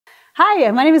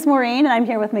Hi, my name is Maureen and I'm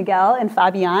here with Miguel and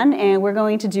Fabian, and we're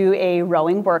going to do a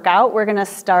rowing workout. We're going to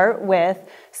start with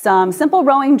some simple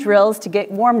rowing drills to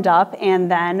get warmed up, and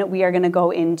then we are going to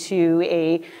go into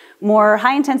a more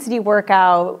high intensity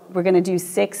workout. We're going to do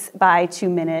 6 by 2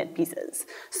 minute pieces.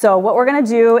 So what we're going to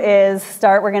do is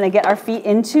we're going to get our feet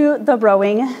into the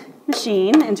rowing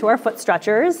machine, into our foot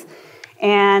stretchers.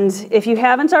 And if you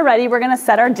haven't already, we're going to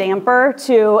set our damper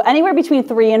to anywhere between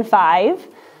 3 and 5.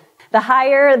 The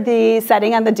higher the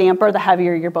setting on the damper, the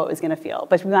heavier your boat is going to feel,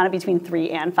 but we want it between 3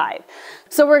 and 5.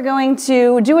 So we're going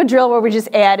to do a drill where we just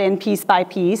add in piece by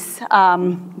piece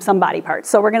some body parts.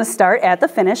 So we're going to start at the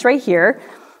finish right here.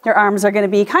 Your arms are going to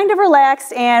be kind of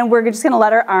relaxed, and we're just going to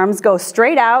let our arms go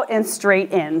straight out and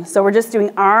straight in. So we're just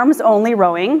doing arms only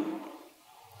rowing.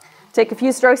 Take a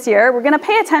few strokes here. We're going to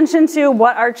pay attention to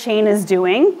what our chain is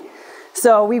doing.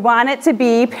 So we want it to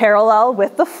be parallel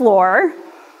with the floor,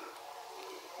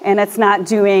 and it's not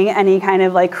doing any kind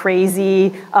of like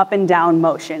crazy up and down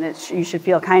motion. You should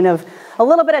feel kind of a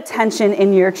little bit of tension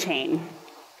in your chain.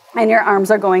 And your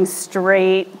arms are going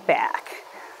straight back.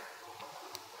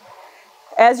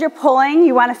 As you're pulling,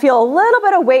 you want to feel a little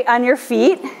bit of weight on your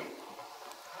feet.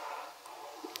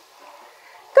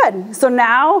 Good. So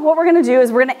now what we're going to do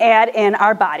is we're going to add in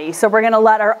our body. So we're going to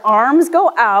let our arms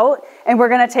go out, and we're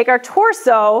going to take our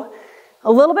torso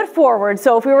a little bit forward.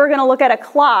 So if we were going to look at a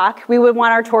clock, we would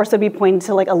want our torso to be pointing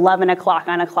to like 11 o'clock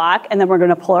on a clock, and then we're going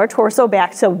to pull our torso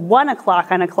back to 1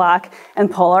 o'clock on a clock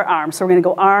and pull our arms. So we're going to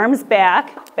go arms,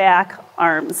 back, back,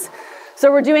 arms.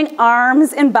 So we're doing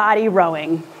arms and body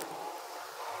rowing.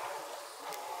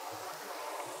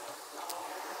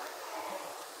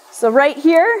 So right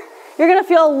here, you're going to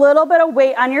feel a little bit of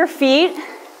weight on your feet,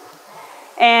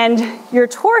 and your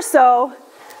torso,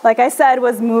 like I said,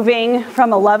 was moving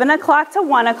from 11 o'clock to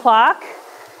 1 o'clock,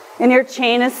 and your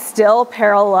chain is still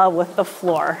parallel with the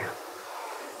floor.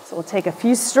 So we'll take a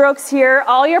few strokes here.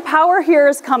 All your power here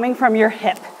is coming from your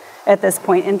hip at this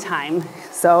point in time.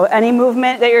 So any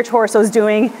movement that your torso is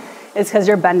doing is because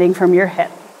you're bending from your hip.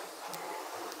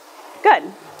 Good.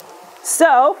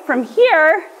 So from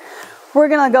here, we're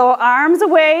going to go arms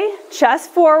away,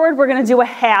 chest forward. We're going to do a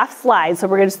half slide. So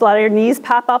we're going to just let our knees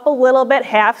pop up a little bit,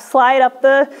 half slide up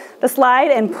the slide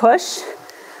and push.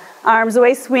 Arms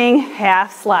away, swing,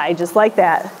 half slide, just like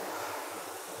that.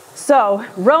 So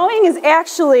rowing is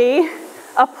actually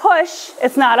a push,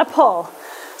 it's not a pull.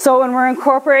 So when we're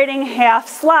incorporating half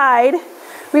slide,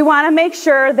 we want to make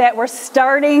sure that we're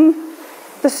starting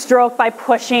the stroke by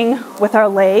pushing with our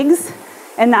legs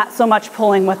and not so much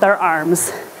pulling with our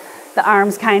arms. The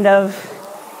arms kind of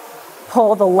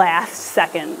pull the last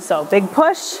second. So big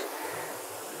push.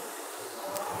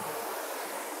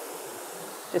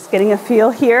 Just getting a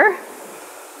feel here.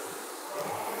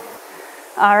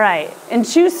 All right, in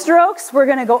 2 strokes, we're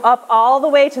gonna go up all the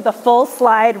way to the full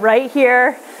slide right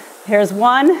here. Here's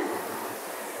 1,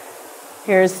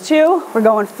 here's 2. We're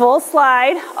going full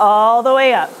slide all the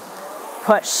way up.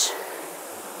 Push.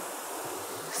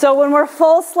 So when we're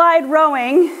full slide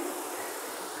rowing,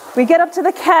 we get up to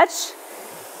the catch,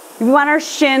 we want our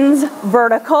shins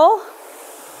vertical.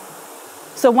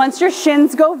 So once your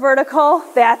shins go vertical,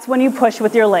 that's when you push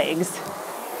with your legs.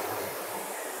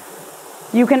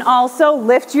 You can also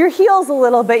lift your heels a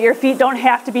little bit. Your feet don't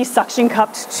have to be suction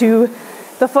cupped to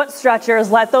the foot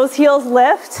stretchers. Let those heels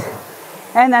lift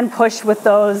and then push with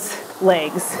those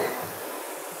legs.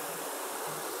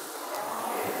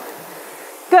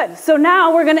 Good, so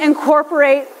now we're gonna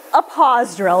incorporate a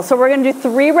pause drill. So we're going to do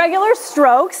 3 regular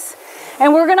strokes,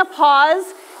 and we're going to pause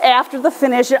after the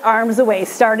finish at arms away,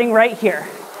 starting right here.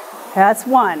 That's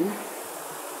 1,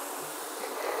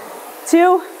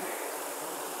 2,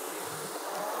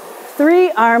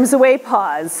 3, arms away,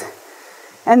 pause.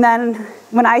 And then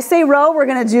when I say row, we're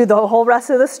going to do the whole rest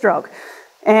of the stroke.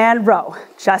 And row.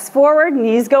 Chest forward,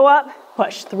 knees go up,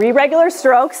 push. 3 regular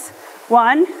strokes.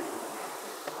 1,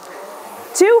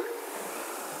 2,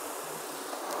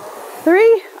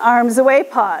 3, arms away,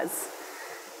 pause.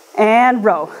 And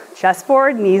row. Chest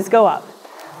forward, knees go up.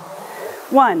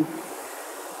 1,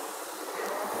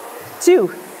 2,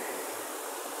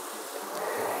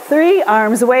 3,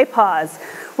 arms away, pause.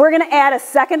 We're going to add a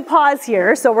second pause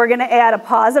here. So we're going to add a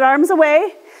pause at arms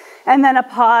away, and then a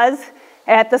pause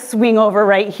at the swing over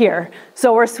right here.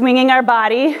 So we're swinging our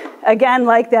body, again,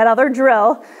 like that other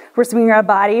drill, we're swinging our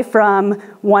body from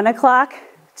 1 o'clock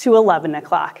to 11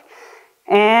 o'clock.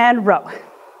 And row.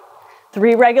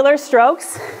 3 regular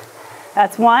strokes.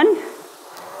 That's 1,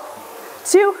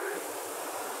 2,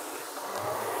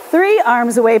 3,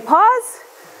 arms away, pause,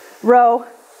 row,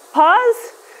 pause,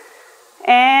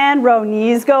 and row,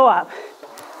 knees go up.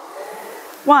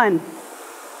 1,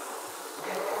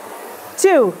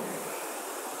 2,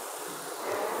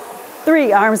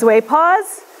 3, arms away,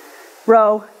 pause,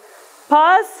 row,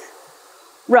 pause,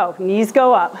 row, knees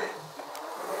go up.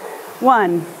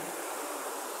 1,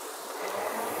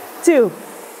 2,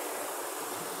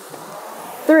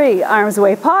 3, arms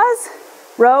away, pause,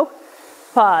 row,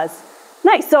 pause.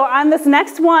 Nice, so on this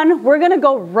next one, we're gonna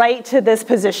go right to this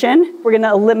position. We're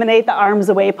gonna eliminate the arms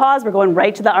away pause. We're going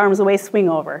right to the arms away swing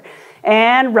over.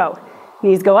 And row,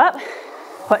 knees go up,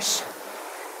 push.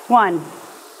 1,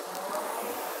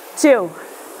 2,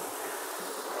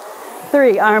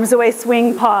 3, arms away,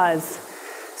 swing, pause.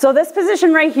 So this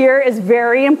position right here is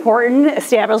very important,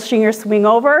 establishing your swing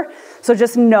over. So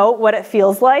just note what it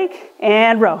feels like.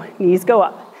 And row, knees go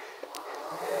up.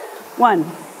 1,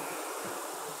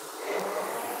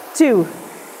 2,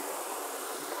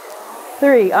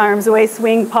 3, arms away,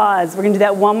 swing, pause. We're gonna do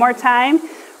that one more time.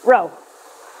 Row.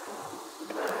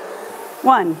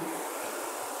 1,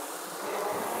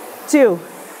 2,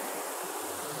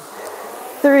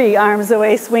 3, arms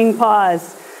away, swing,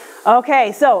 pause.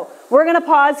 Okay, so we're gonna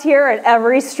pause here at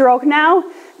every stroke now,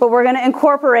 but we're gonna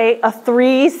incorporate a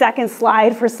 3-second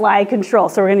slide for slide control.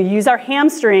 So we're gonna use our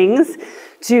hamstrings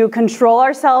to control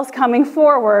ourselves coming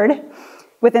forward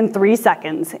within 3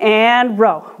 seconds. And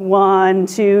row. 1,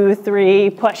 2, 3,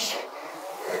 push.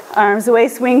 Arms away,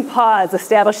 swing, pause.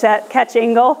 Establish that catch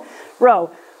angle.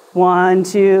 Row. 1,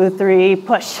 2, 3,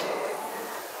 push.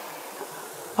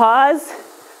 Pause.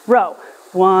 Row.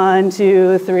 1,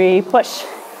 2, 3, push.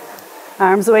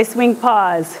 Arms away, swing,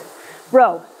 pause.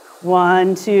 Row.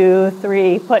 1, 2,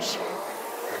 3, push.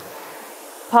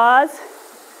 Pause.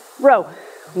 Row.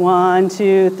 1,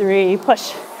 2, 3,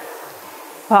 push.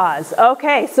 Pause.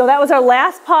 Okay, so that was our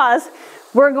last pause.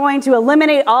 We're going to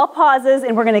eliminate all pauses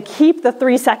and we're going to keep the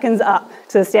 3 seconds up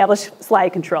to establish slide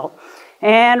control.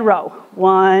 And row.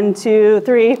 1, 2,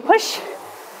 3, push.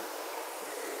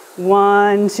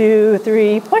 1, 2,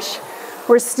 3, push.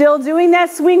 We're still doing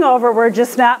that swing over, we're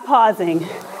just not pausing.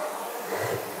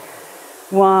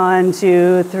 1,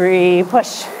 2, 3,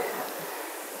 push.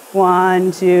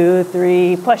 1, 2,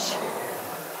 3, push.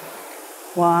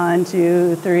 1,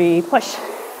 2, 3, push.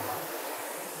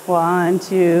 1,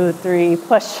 2, 3,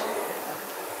 push.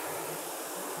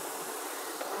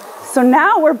 So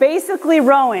now we're basically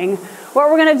rowing. What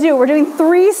we're gonna do, we're doing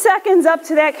 3 seconds up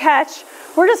to that catch.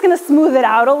 We're just gonna smooth it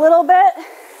out a little bit.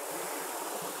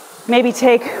 Maybe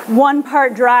take 1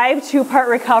 part drive, 2 part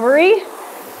recovery.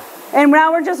 And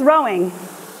now we're just rowing.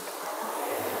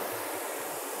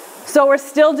 So we're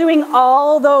still doing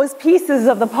all those pieces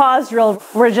of the pause drill.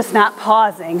 We're just not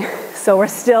pausing. So we're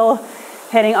still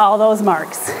hitting all those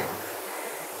marks.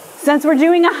 Since we're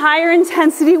doing a higher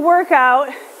intensity workout,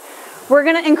 we're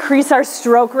gonna increase our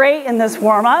stroke rate in this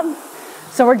warm up.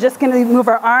 So we're just gonna move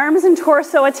our arms and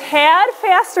torso a tad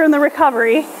faster in the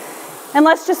recovery. And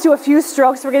let's just do a few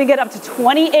strokes. We're gonna get up to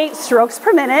 28 strokes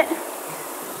per minute.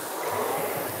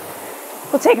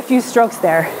 We'll take a few strokes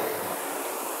there.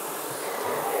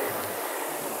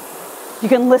 You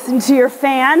can listen to your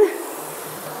fan.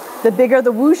 The bigger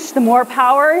the whoosh, the more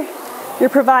power you're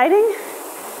providing.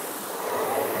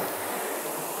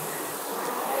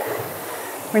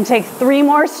 We're gonna take 3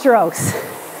 more strokes.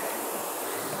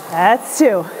 That's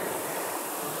 2.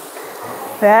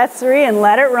 That's 3, and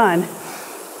let it run.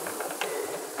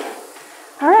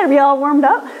 All right, are we all warmed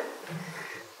up?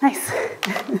 Nice.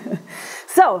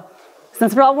 So,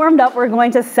 since we're all warmed up, we're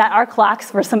going to set our clocks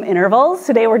for some intervals.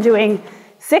 Today we're doing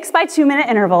 6 by 2 minute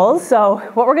intervals. So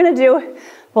what we're gonna do,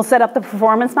 we'll set up the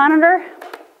performance monitor.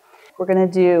 We're gonna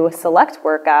do select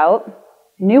workout,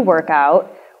 new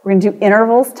workout. We're gonna do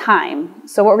intervals time.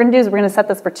 So what we're gonna do is we're gonna set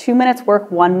this for 2 minutes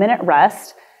work, 1 minute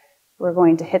rest. We're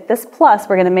going to hit this plus,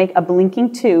 we're gonna make a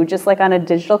blinking 2, just like on a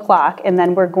digital clock, and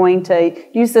then we're going to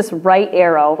use this right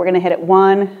arrow. We're gonna hit it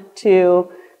 1, 2,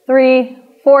 3,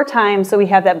 4 times, so we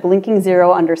have that blinking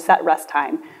 0 under set rest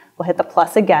time. We'll hit the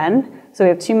plus again, so we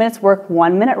have 2 minutes work,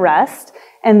 1 minute rest,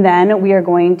 and then we are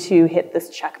going to hit this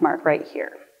check mark right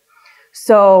here.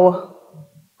 So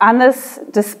on this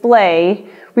display,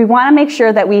 we wanna make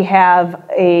sure that we have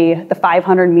the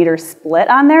 500 meter split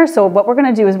on there. So what we're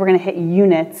gonna do is we're gonna hit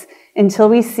units until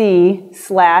we see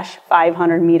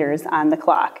 /500 meters on the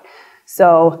clock.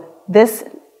 So this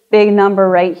big number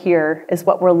right here is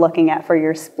what we're looking at for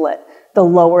your split. The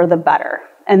lower, the better.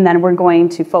 And then we're going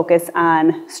to focus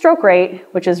on stroke rate,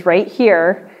 which is right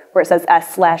here, where it says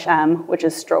S/M, which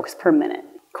is strokes per minute.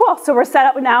 Cool, so we're set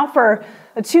up now for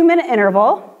a 2 minute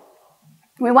interval.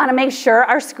 We wanna make sure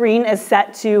our screen is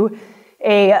set to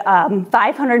a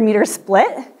 500 meter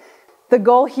split. The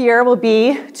goal here will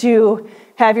be to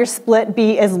have your split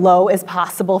be as low as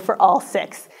possible for all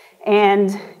 6.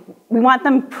 and we want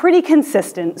them pretty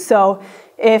consistent. So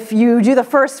if you do the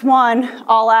first one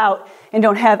all out and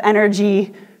don't have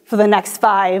energy for the next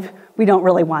 5, we don't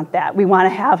really want that. We want to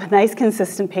have nice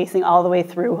consistent pacing all the way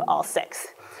through all 6.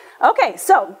 Okay,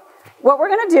 so what we're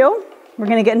going to do, we're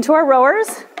going to get into our rowers.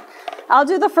 I'll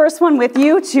do the first one with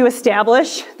you to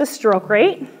establish the stroke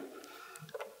rate.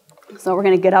 So we're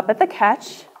going to get up at the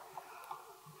catch.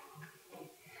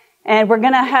 And we're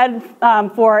going to head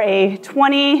for a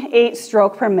 28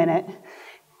 stroke per minute.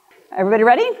 Everybody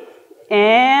ready?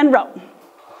 And row.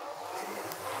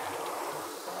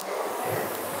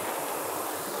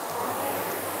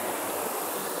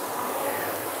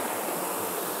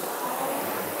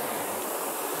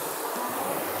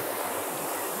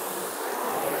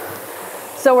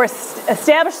 So we're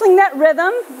establishing that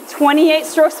rhythm, 28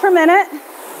 strokes per minute.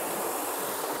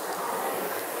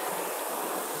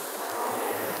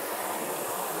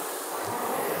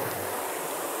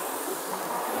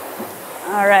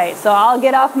 All right, so I'll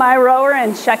get off my rower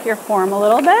and check your form a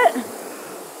little bit.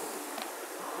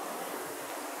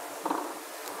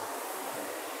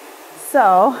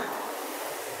 So,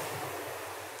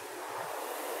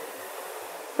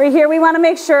 right here we want to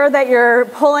make sure that you're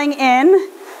pulling in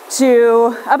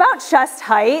to about chest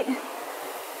height.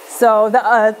 So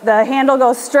the handle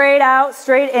goes straight out,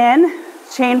 straight in,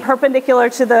 chain perpendicular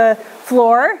to the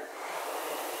floor,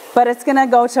 but it's going to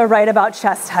go to right about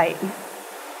chest height.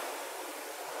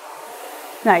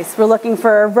 Nice. We're looking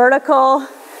for vertical,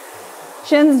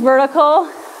 shins vertical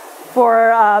for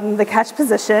the catch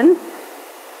position.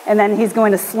 And then he's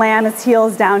going to slam his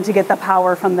heels down to get the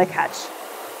power from the catch.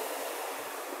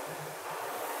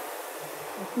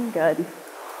 Looking good.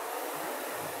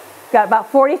 Got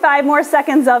about 45 more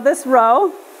seconds of this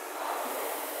row.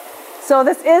 So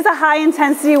this is a high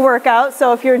intensity workout.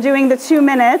 So if you're doing the 2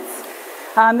 minutes,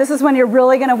 this is when you're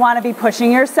really going to want to be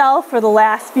pushing yourself for the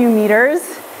last few meters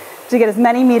to get as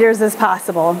many meters as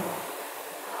possible.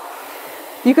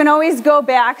 You can always go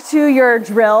back to your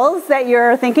drills that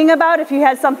you're thinking about. If you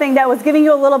had something that was giving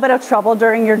you a little bit of trouble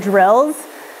during your drills,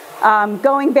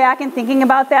 going back and thinking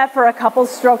about that for a couple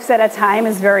strokes at a time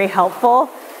is very helpful.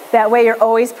 That way you're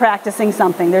always practicing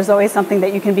something. There's always something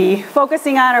that you can be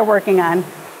focusing on or working on.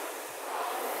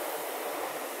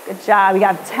 Good job. We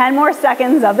got 10 more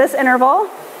seconds of this interval.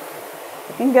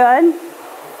 Looking good.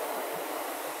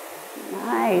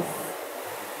 Nice.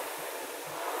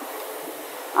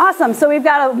 Awesome. So we've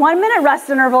got a 1-minute rest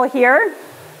interval here.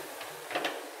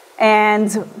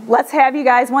 And let's have you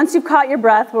guys, once you've caught your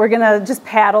breath, we're going to just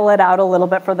paddle it out a little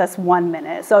bit for this 1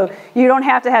 minute. So you don't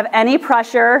have to have any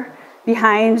pressure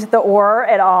behind the oar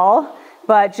at all,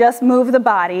 but just move the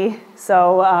body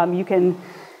so you can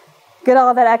get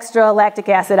all that extra lactic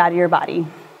acid out of your body.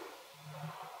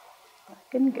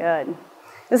 Looking good.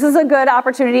 This is a good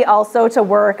opportunity also to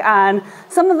work on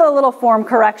some of the little form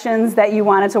corrections that you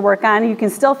wanted to work on. You can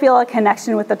still feel a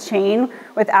connection with the chain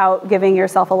without giving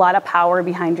yourself a lot of power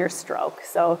behind your stroke.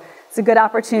 So it's a good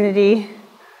opportunity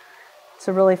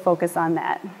to really focus on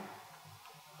that.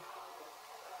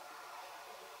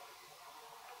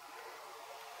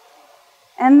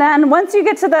 And then once you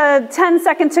get to the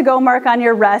 10-second to go mark on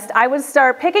your rest, I would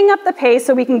start picking up the pace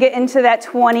so we can get into that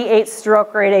 28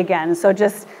 stroke rate again. So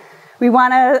just, we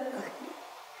want to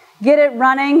get it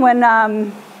running when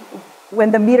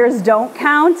the meters don't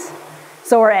count.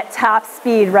 So we're at top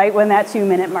speed right when that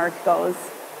 2-minute mark goes.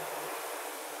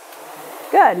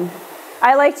 Good.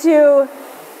 I like to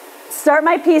start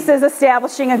my pieces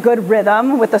establishing a good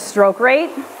rhythm with the stroke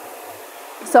rate.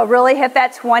 So really hit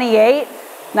that 28.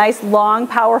 Nice, long,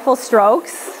 powerful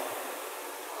strokes.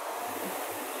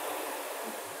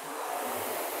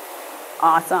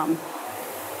 Awesome.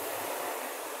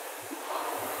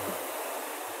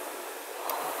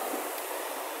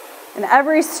 And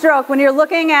every stroke, when you're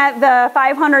looking at the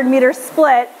 500-meter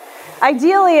split,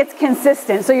 ideally it's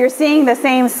consistent. So you're seeing the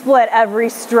same split every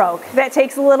stroke. That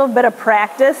takes a little bit of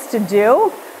practice to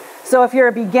do. So if you're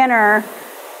a beginner,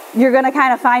 you're going to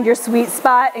kind of find your sweet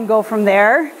spot and go from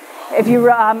there. If you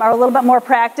are a little bit more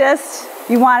practiced,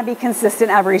 you want to be consistent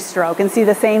every stroke and see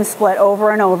the same split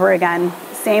over and over again,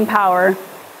 same power.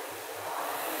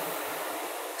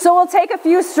 So we'll take a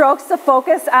few strokes to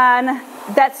focus on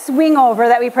that swing over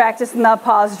that we practiced in the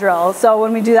pause drill. So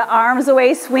when we do the arms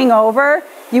away swing over,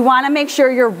 you want to make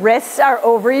sure your wrists are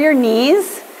over your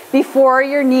knees before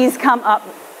your knees come up.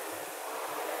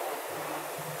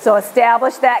 So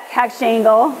establish that catch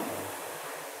angle.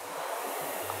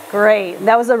 Great.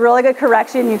 That was a really good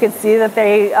correction. You can see that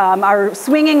they are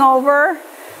swinging over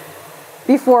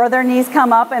before their knees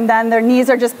come up, and then their knees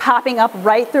are just popping up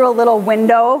right through a little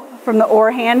window from the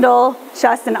oar handle,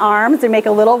 chest and arms. They make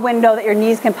a little window that your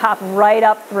knees can pop right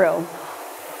up through.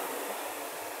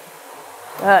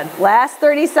 Good. Last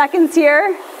 30 seconds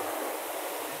here.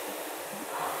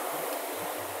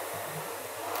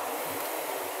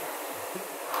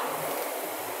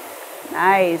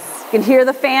 Nice. You can hear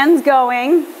the fans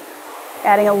going,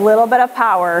 adding a little bit of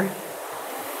power.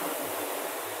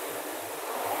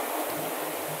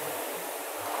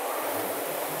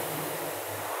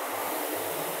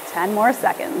 Ten more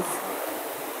seconds.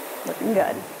 Looking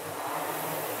good.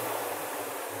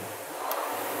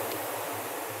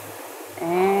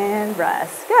 And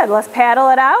rest. Good. Let's paddle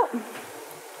it out.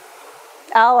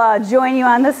 I'll join you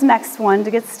on this next one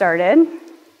to get started.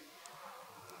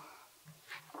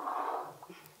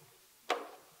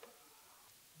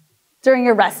 During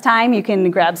your rest time, you can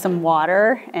grab some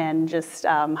water and just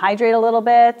hydrate a little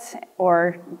bit,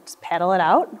 or just paddle it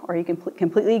out, or you can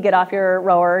completely get off your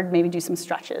rower, maybe do some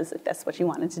stretches if that's what you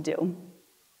wanted to do.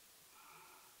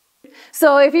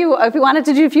 So if you wanted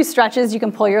to do a few stretches, you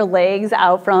can pull your legs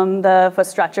out from the foot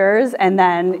stretchers, and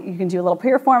then you can do a little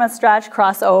piriformis stretch,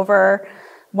 cross over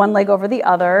one leg over the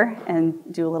other, and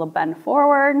do a little bend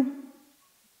forward.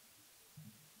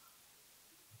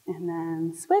 And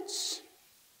then switch.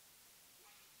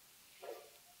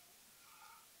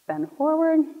 Bend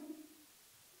forward.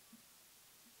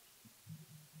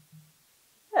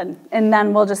 Good. And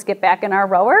then we'll just get back in our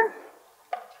rower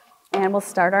and we'll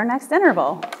start our next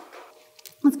interval.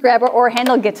 Let's grab our oar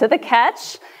handle, get to the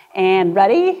catch, and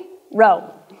ready,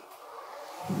 row.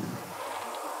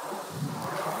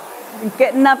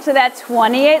 Getting up to that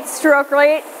 28 stroke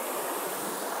rate.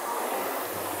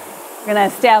 We're going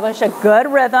to establish a good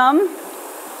rhythm.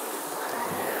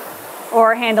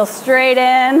 Oar handle straight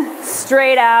in,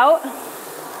 straight out.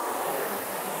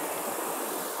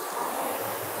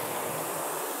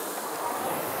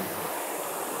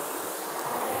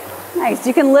 Nice.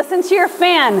 You can listen to your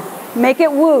fan. Make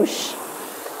it whoosh.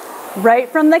 Right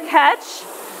from the catch.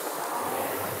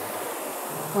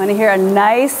 Want to hear a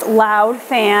nice loud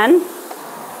fan.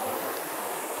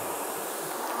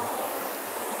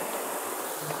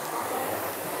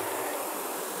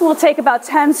 We'll take about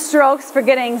 10 strokes for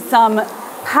getting some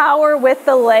power with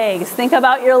the legs. Think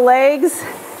about your legs.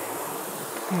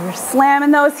 You're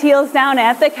slamming those heels down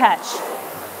at the catch.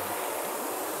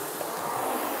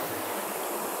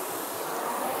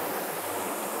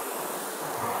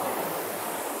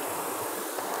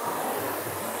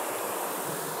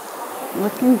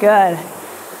 Looking good.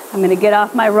 I'm going to get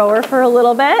off my rower for a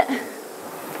little bit.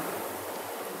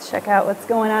 Check out what's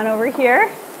going on over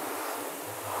here.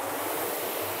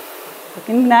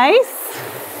 Looking nice.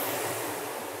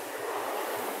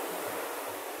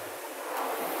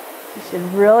 You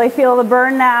should really feel the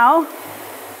burn now.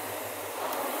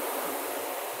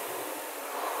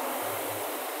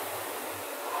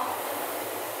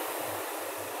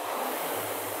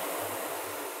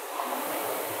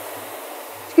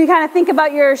 You can kind of think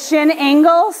about your shin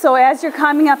angle. So as you're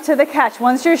coming up to the catch,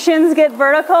 once your shins get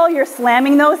vertical, you're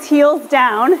slamming those heels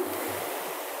down.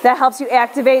 That helps you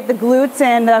activate the glutes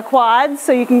and the quads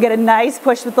so you can get a nice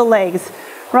push with the legs.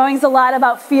 Rowing's a lot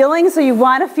about feeling, so you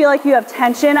want to feel like you have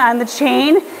tension on the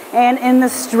chain and in the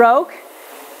stroke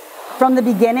from the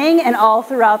beginning and all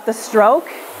throughout the stroke.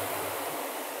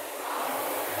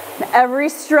 Every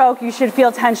stroke you should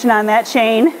feel tension on that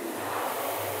chain.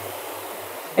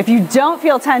 If you don't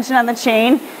feel tension on the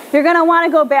chain, you're going to want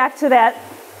to go back to that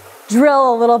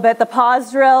drill a little bit, the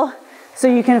pause drill, so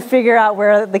you can figure out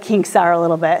where the kinks are a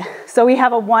little bit. So we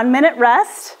have a 1 minute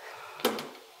rest.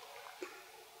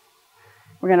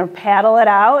 We're gonna paddle it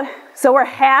out. So we're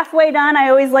halfway done. I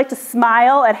always like to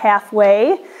smile at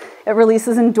halfway. It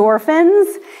releases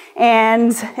endorphins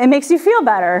and it makes you feel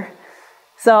better.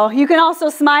 So you can also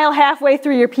smile halfway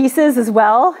through your pieces as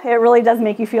well. It really does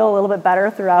make you feel a little bit better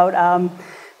throughout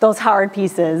those hard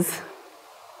pieces.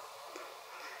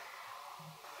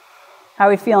 How are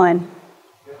we feeling?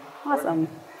 Awesome.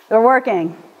 They're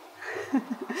working.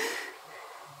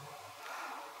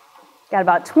 Got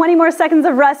about 20 more seconds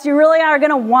of rest. You really are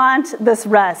going to want this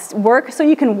rest. Work so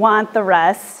you can want the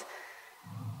rest.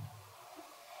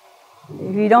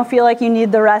 If you don't feel like you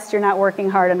need the rest, you're not working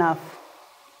hard enough.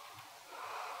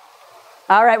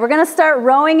 All right, we're going to start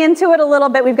rowing into it a little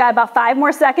bit. We've got about 5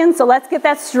 more seconds, so let's get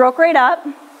that stroke rate up.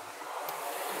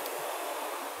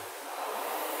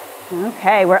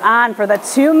 Okay, we're on for the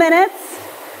 2 minutes.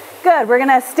 Good, we're going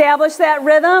to establish that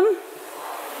rhythm. You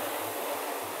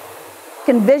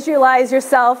can visualize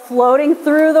yourself floating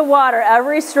through the water.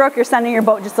 Every stroke, you're sending your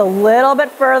boat just a little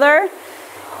bit further.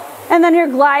 And then you're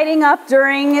gliding up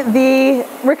during the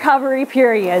recovery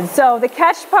period. So the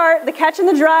catch part, the catch and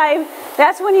the drive,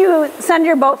 that's when you send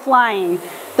your boat flying.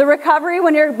 The recovery,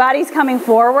 when your body's coming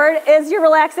forward, is your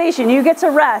relaxation. You get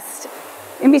to rest.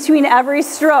 In between every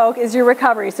stroke is your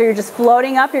recovery. So you're just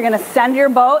floating up, you're gonna send your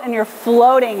boat and you're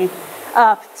floating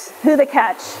up to the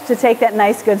catch to take that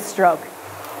nice good stroke.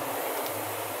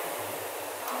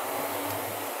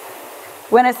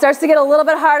 When it starts to get a little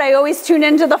bit hard, I always tune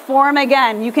into the form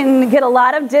again. You can get a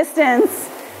lot of distance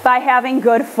by having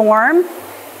good form.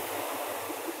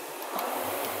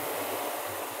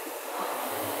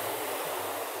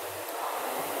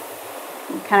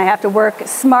 You kind of have to work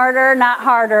smarter, not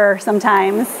harder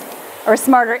sometimes, or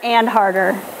smarter and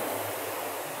harder.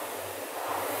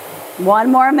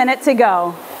 1 more minute to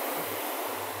go.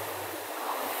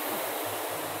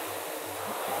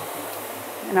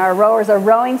 And our rowers are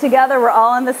rowing together. We're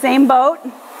all in the same boat.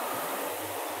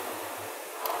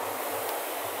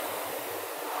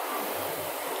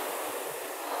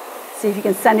 See if you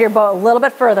can send your boat a little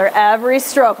bit further. Every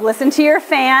stroke, listen to your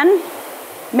fan.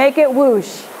 Make it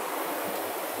whoosh.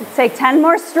 Take 10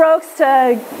 more strokes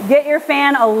to get your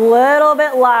fan a little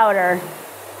bit louder.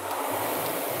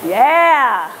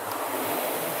 Yeah.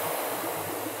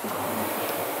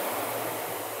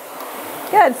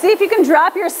 Good. See if you can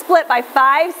drop your split by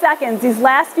 5 seconds. These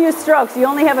last few strokes, you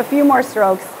only have a few more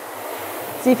strokes.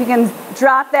 See if you can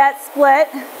drop that split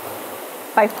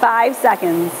by 5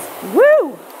 seconds.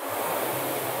 Woo!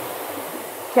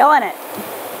 Killing it.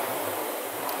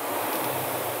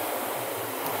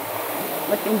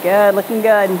 Looking good, looking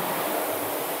good.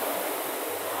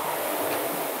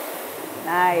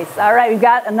 Nice. All right, we've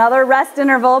got another rest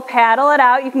interval. Paddle it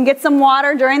out. You can get some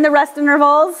water during the rest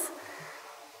intervals.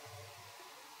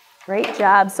 Great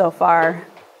job so far.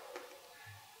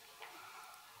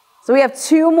 So we have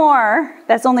 2 more.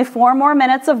 That's only 4 more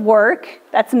minutes of work.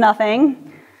 That's nothing.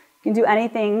 You can do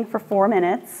anything for 4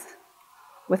 minutes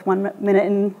with 1 minute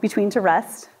in between to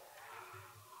rest.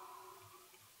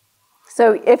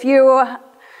 So if you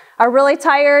are really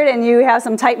tired and you have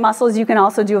some tight muscles, you can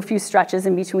also do a few stretches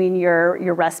in between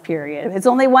your rest period. It's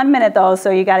only 1 minute though, so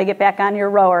you got to get back on your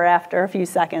rower after a few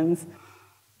seconds.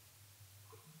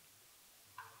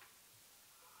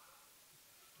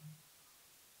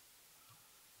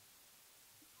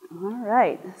 All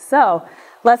right, so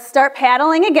let's start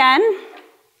paddling again.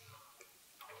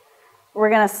 We're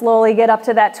going to slowly get up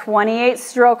to that 28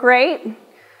 stroke rate.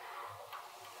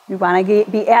 We want to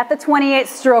be at the 28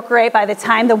 stroke rate by the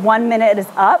time the 1 minute is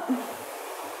up.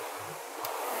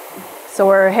 So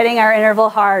we're hitting our interval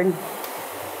hard.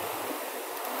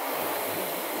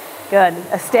 Good.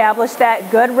 Establish that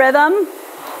good rhythm.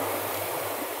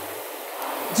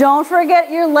 Don't forget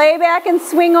your lay back and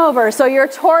swing over. So your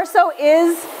torso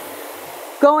is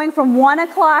going from 1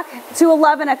 o'clock to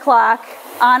 11 o'clock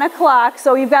on a clock.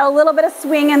 So you've got a little bit of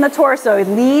swing in the torso.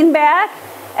 Lean back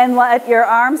and let your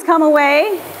arms come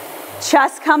away.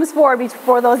 Chest comes forward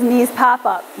before those knees pop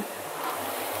up.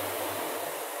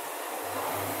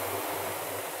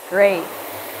 Great.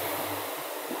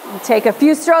 You take a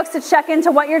few strokes to check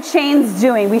into what your chain's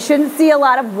doing. We shouldn't see a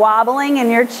lot of wobbling in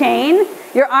your chain.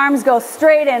 Your arms go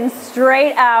straight in,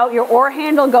 straight out. Your oar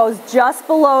handle goes just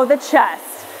below the chest.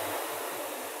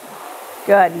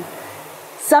 Good.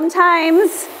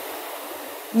 Sometimes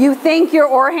you think your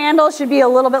oar handle should be a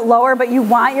little bit lower, but you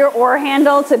want your oar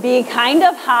handle to be kind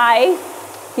of high.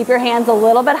 Keep your hands a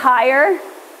little bit higher.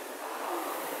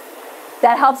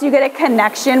 That helps you get a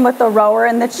connection with the rower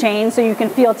and the chain so you can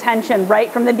feel tension right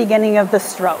from the beginning of the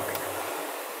stroke.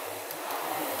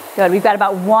 Good, we've got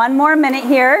about 1 more minute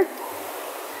here.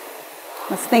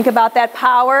 Let's think about that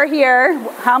power here.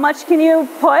 How much can you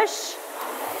push?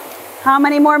 How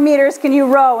many more meters can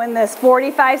you row in this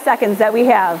 45 seconds that we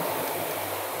have?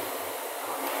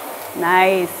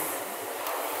 Nice.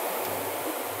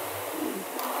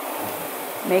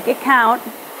 Make it count.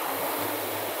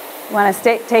 You want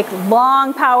to take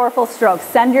long, powerful strokes.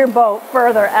 Send your boat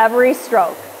further every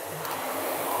stroke.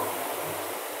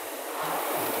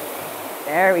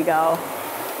 There we go.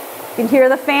 You can hear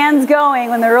the fans going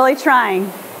when they're really trying.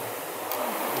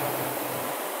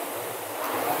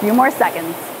 A few more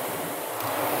seconds.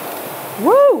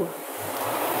 Woo!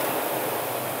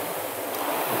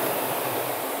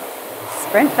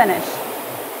 Sprint finish.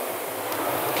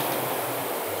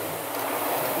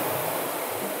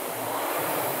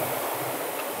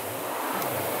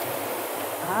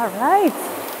 All right.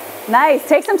 Nice.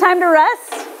 Take some time to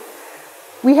rest.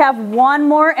 We have 1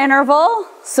 more interval,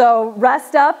 so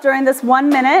rest up during this 1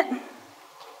 minute.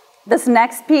 This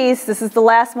next piece, this is the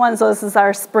last one, so this is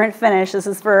our sprint finish. This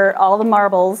is for all the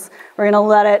marbles. We're going to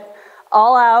let it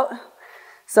all out.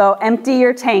 So empty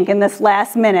your tank in this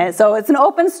last minute. So it's an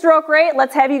open stroke rate.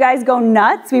 Let's have you guys go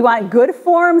nuts. We want good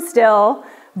form still,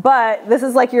 but this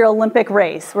is like your Olympic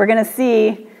race. We're gonna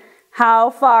see how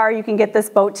far you can get this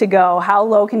boat to go. How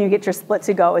low can you get your split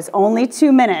to go? It's only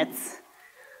 2 minutes.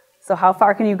 So how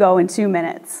far can you go in 2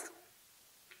 minutes?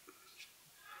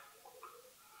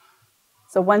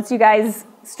 So once you guys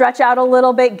stretch out a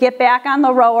little bit, get back on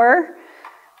the rower,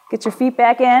 get your feet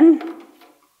back in.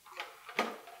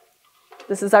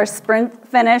 This is our sprint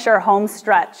finish, our home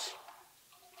stretch.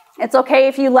 It's okay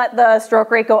if you let the stroke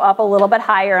rate go up a little bit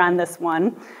higher on this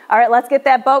one. All right, let's get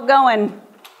that boat going.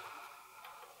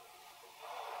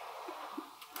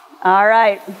 All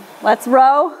right, let's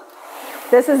row.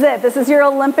 This is it. This is your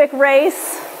Olympic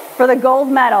race for the gold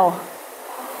medal.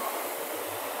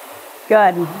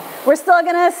 Good. We're still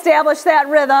going to establish that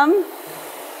rhythm.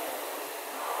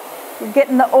 We're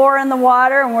getting the oar in the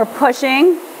water and we're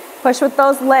pushing. Push with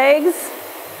those legs.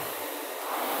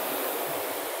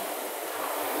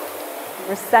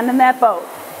 We're sending that boat.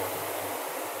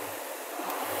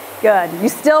 Good. You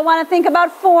still want to think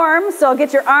about form, so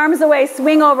get your arms away,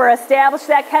 swing over, establish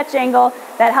that catch angle.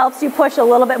 That helps you push a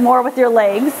little bit more with your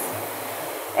legs.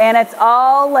 And it's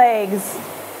all legs.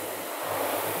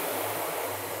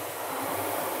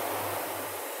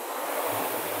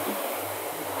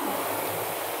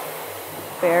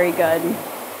 Very good.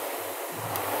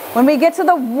 When we get to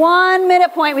the 1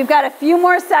 minute point, we've got a few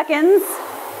more seconds.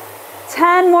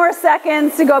 10 more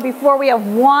seconds to go before we have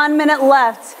 1 minute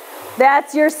left.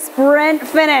 That's your sprint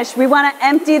finish. We want to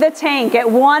empty the tank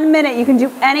at 1 minute. You can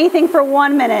do anything for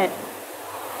 1 minute.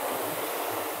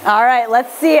 All right,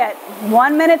 let's see it.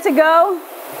 1 minute to go.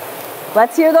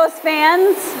 Let's hear those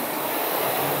fans.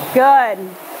 Good.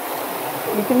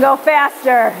 You can go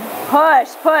faster.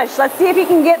 Push, push. Let's see if you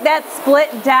can get that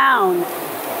split down.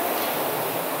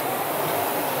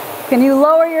 Can you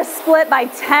lower your split by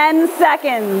 10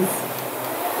 seconds?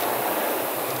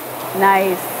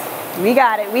 Nice. We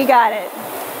got it, we got it.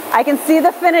 I can see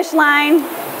the finish line.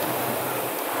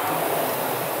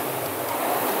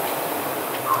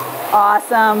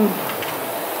 Awesome.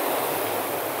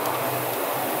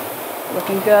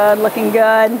 Looking good, looking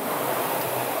good.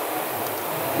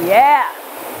 Yeah.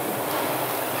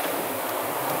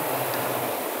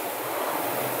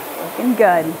 Looking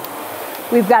good.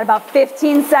 We've got about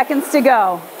 15 seconds to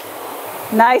go.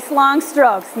 Nice long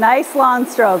strokes, nice long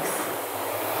strokes.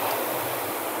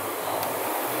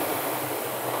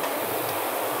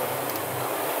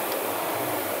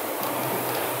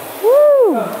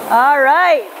 Woo! All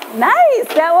right, nice.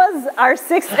 That was our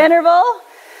 6th interval.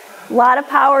 A lot of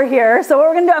power here. So what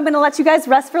we're gonna do, I'm gonna let you guys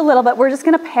rest for a little bit. We're just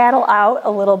gonna paddle out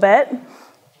a little bit.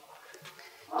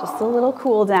 Just a little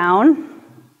cool down.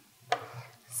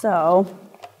 So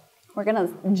we're gonna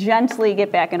gently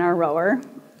get back in our rower.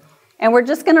 And we're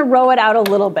just gonna row it out a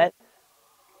little bit.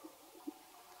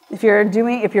 If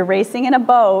you're racing in a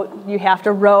boat, you have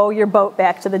to row your boat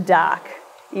back to the dock,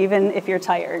 even if you're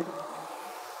tired.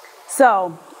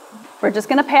 So we're just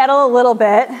gonna paddle a little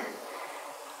bit.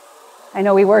 I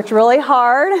know we worked really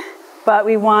hard, but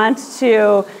we want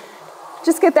to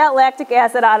just get that lactic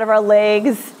acid out of our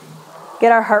legs,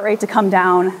 get our heart rate to come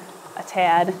down a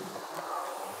tad.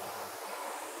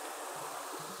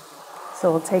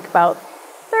 So we'll take about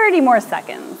 30 more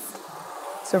seconds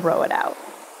to row it out.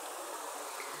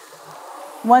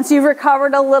 Once you've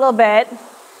recovered a little bit,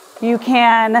 you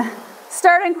can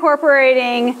start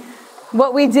incorporating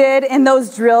what we did in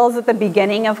those drills at the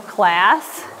beginning of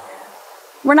class.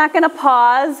 We're not going to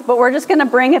pause, but we're just going to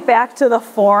bring it back to the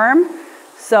form.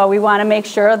 So we want to make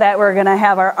sure that we're going to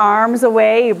have our arms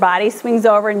away, your body swings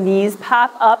over, knees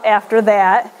pop up after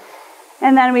that.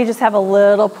 And then we just have a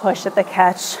little push at the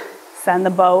catch. Send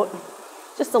the boat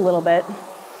just a little bit.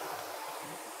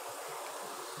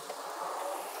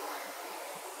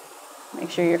 Make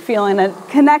sure you're feeling a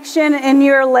connection in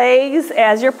your legs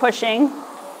as you're pushing.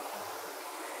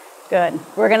 Good.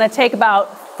 We're going to take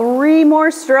about 3 more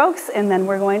strokes and then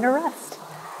we're going to rest.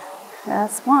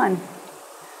 That's 1.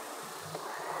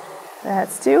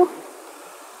 That's 2.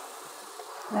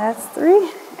 That's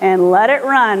 3. And let it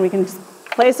run. We can just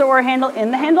place the oar handle in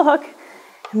the handle hook.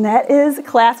 And that is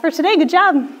class for today. Good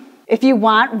job. If you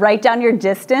want, write down your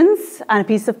distance on a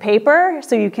piece of paper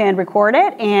so you can record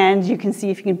it and you can see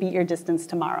if you can beat your distance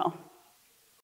tomorrow.